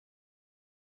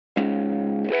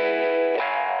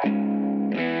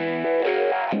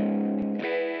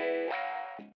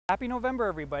Happy November,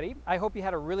 everybody. I hope you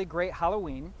had a really great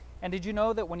Halloween. And did you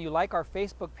know that when you like our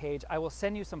Facebook page, I will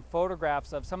send you some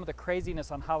photographs of some of the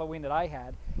craziness on Halloween that I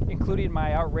had, including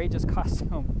my outrageous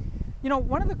costume. You know,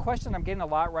 one of the questions I'm getting a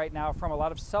lot right now from a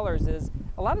lot of sellers is,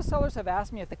 a lot of sellers have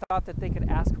asked me if they thought that they could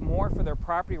ask more for their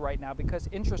property right now because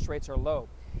interest rates are low.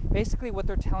 Basically, what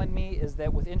they're telling me is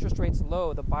that with interest rates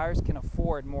low, the buyers can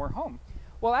afford more home.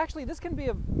 Well, actually, this can be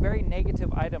a very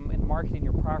negative item in marketing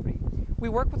your property. We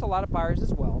work with a lot of buyers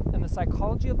as well, and the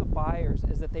psychology of the buyers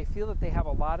is that they feel that they have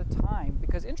a lot of time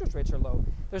because interest rates are low.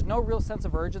 There's no real sense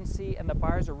of urgency, and the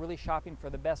buyers are really shopping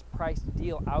for the best priced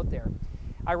deal out there.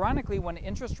 Ironically, when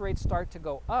interest rates start to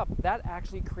go up, that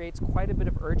actually creates quite a bit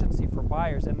of urgency for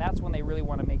buyers, and that's when they really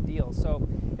want to make deals. So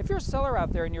if you're a seller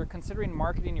out there and you're considering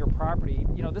marketing your property,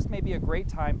 you know, this may be a great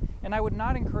time, and I would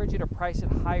not encourage you to price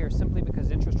it higher simply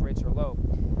because interest rates are low.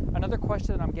 Another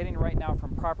question that I'm getting right now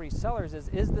from property sellers is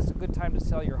this a good time to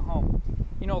sell your home?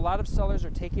 You know, a lot of sellers are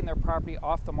taking their property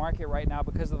off the market right now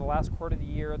because of the last quarter of the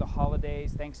year, the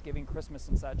holidays, Thanksgiving, Christmas,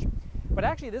 and such. But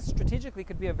actually, this strategically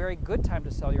could be a very good time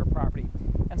to sell your property.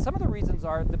 And some of the reasons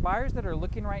are the buyers that are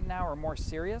looking right now are more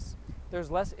serious. There's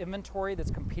less inventory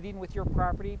that's competing with your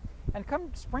property. And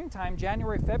come springtime,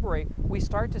 January, February, we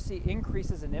start to see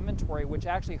increases in inventory, which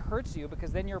actually hurts you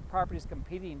because then your property is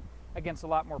competing against a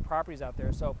lot more properties out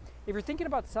there. So if you're thinking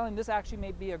about selling, this actually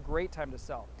may be a great time to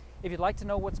sell. If you'd like to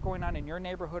know what's going on in your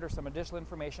neighborhood or some additional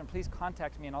information, please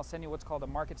contact me and I'll send you what's called a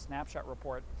market snapshot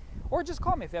report. Or just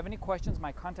call me if you have any questions.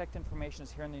 My contact information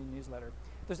is here in the newsletter.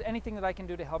 If there's anything that I can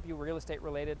do to help you real estate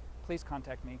related, please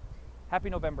contact me. Happy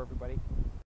November, everybody.